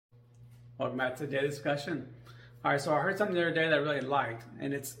Welcome back to today's discussion. All right, so I heard something the other day that I really liked,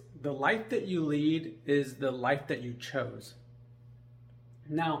 and it's the life that you lead is the life that you chose.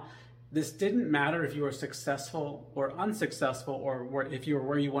 Now, this didn't matter if you were successful or unsuccessful, or if you were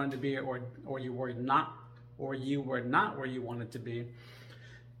where you wanted to be, or you were not, where you wanted to be,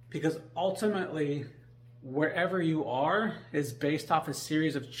 because ultimately, wherever you are is based off a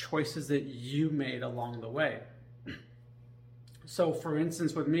series of choices that you made along the way. So, for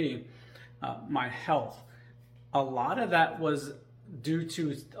instance, with me, my health, a lot of that was due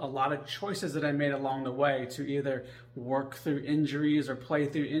to a lot of choices that I made along the way to either work through injuries or play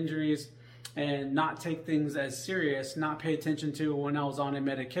through injuries and not take things as serious, not pay attention to when I was on a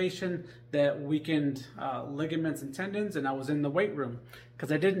medication that weakened ligaments and tendons and I was in the weight room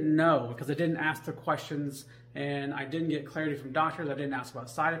because I didn't know, because I didn't ask the questions and I didn't get clarity from doctors. I didn't ask about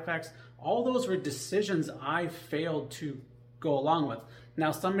side effects. All those were decisions I failed to go along with.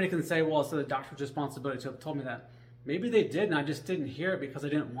 Now, somebody can say, well, it's the doctor's responsibility to have told me that. Maybe they did, and I just didn't hear it because I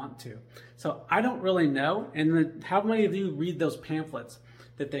didn't want to. So I don't really know. And then how many of you read those pamphlets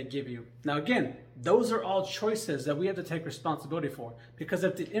that they give you? Now, again, those are all choices that we have to take responsibility for. Because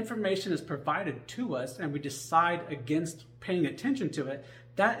if the information is provided to us and we decide against paying attention to it,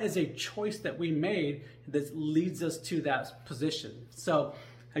 that is a choice that we made that leads us to that position. So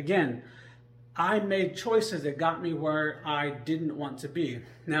again, I made choices that got me where I didn't want to be.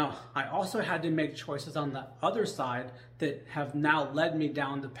 Now, I also had to make choices on the other side that have now led me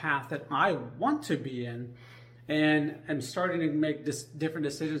down the path that I want to be in, and I'm starting to make different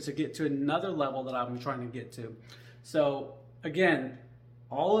decisions to get to another level that I'm trying to get to. So again,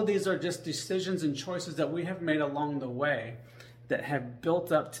 all of these are just decisions and choices that we have made along the way that have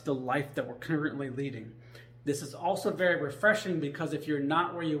built up to the life that we're currently leading. This is also very refreshing because if you're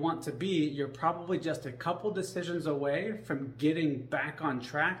not where you want to be, you're probably just a couple decisions away from getting back on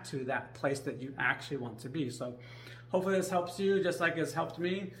track to that place that you actually want to be. So hopefully this helps you just like it's helped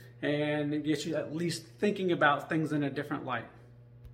me, and it gets you at least thinking about things in a different light.